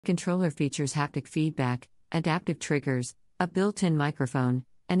Controller features haptic feedback, adaptive triggers, a built-in microphone,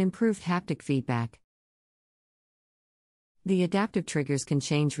 and improved haptic feedback. The adaptive triggers can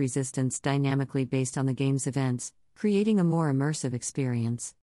change resistance dynamically based on the game's events, creating a more immersive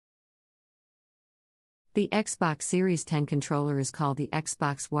experience. The Xbox Series 10 controller is called the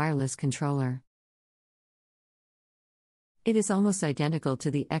Xbox Wireless Controller. It is almost identical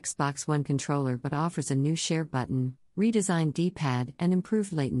to the Xbox One controller but offers a new share button, redesigned D-pad, and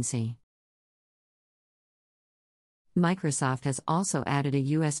improved latency. Microsoft has also added a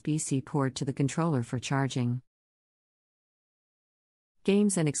USB-C port to the controller for charging.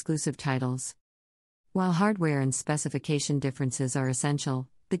 Games and exclusive titles. While hardware and specification differences are essential,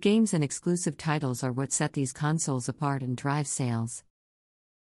 the games and exclusive titles are what set these consoles apart and drive sales.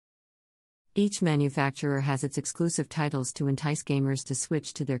 Each manufacturer has its exclusive titles to entice gamers to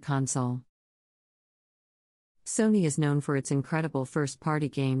switch to their console. Sony is known for its incredible first-party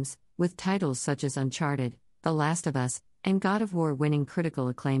games, with titles such as Uncharted, The Last of Us, and God of War winning critical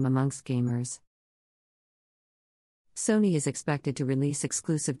acclaim amongst gamers. Sony is expected to release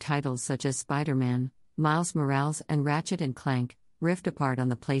exclusive titles such as Spider-Man, Miles Morales, and Ratchet & Clank: Rift Apart on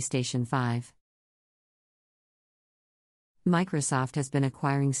the PlayStation 5. Microsoft has been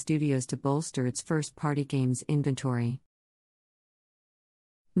acquiring studios to bolster its first-party games inventory.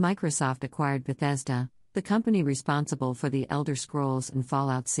 Microsoft acquired Bethesda, the company responsible for the Elder Scrolls and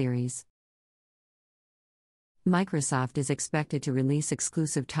Fallout series. Microsoft is expected to release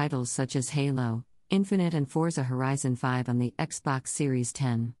exclusive titles such as Halo Infinite and Forza Horizon 5 on the Xbox Series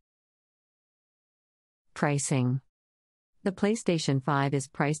 10. Pricing. The PlayStation 5 is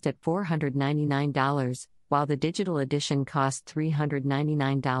priced at $499, while the digital edition costs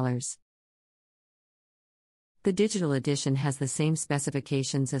 $399. The digital edition has the same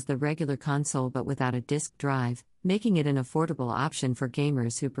specifications as the regular console but without a disc drive, making it an affordable option for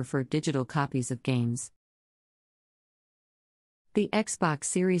gamers who prefer digital copies of games. The Xbox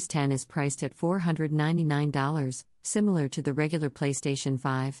Series 10 is priced at $499, similar to the regular PlayStation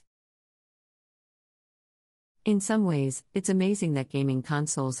 5. In some ways, it's amazing that gaming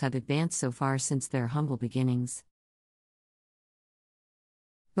consoles have advanced so far since their humble beginnings.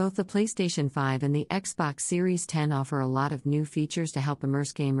 Both the PlayStation 5 and the Xbox Series 10 offer a lot of new features to help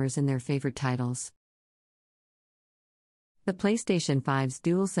immerse gamers in their favorite titles. The PlayStation 5's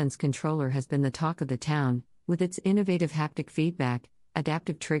DualSense controller has been the talk of the town, with its innovative haptic feedback,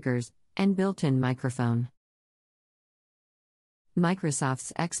 adaptive triggers, and built-in microphone.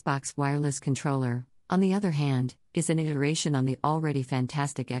 Microsoft's Xbox Wireless Controller, on the other hand, is an iteration on the already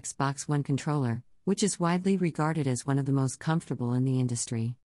fantastic Xbox One controller, which is widely regarded as one of the most comfortable in the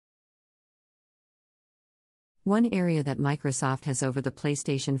industry. One area that Microsoft has over the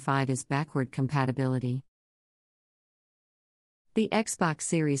PlayStation 5 is backward compatibility. The Xbox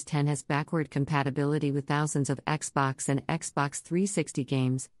Series 10 has backward compatibility with thousands of Xbox and Xbox 360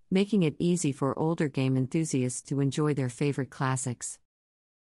 games, making it easy for older game enthusiasts to enjoy their favorite classics.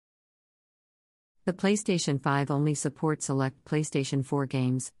 The PlayStation 5 only supports select PlayStation 4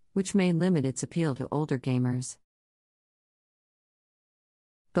 games, which may limit its appeal to older gamers.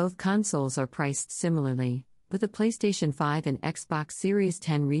 Both consoles are priced similarly, with the PlayStation 5 and Xbox Series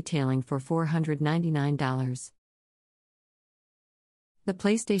 10 retailing for $499. The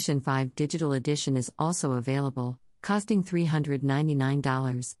PlayStation 5 Digital Edition is also available, costing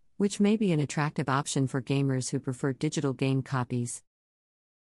 $399, which may be an attractive option for gamers who prefer digital game copies.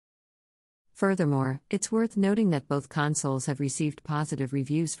 Furthermore, it's worth noting that both consoles have received positive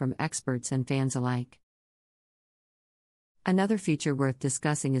reviews from experts and fans alike. Another feature worth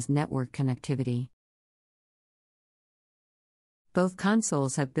discussing is network connectivity. Both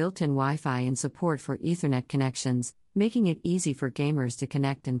consoles have built-in Wi-Fi and support for Ethernet connections, making it easy for gamers to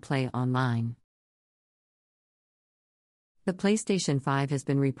connect and play online. The PlayStation 5 has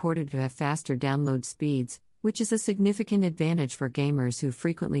been reported to have faster download speeds, which is a significant advantage for gamers who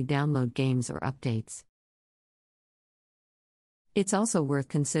frequently download games or updates. It's also worth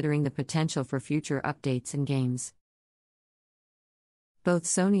considering the potential for future updates and games. Both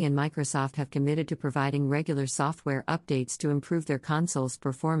Sony and Microsoft have committed to providing regular software updates to improve their consoles'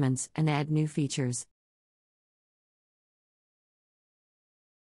 performance and add new features.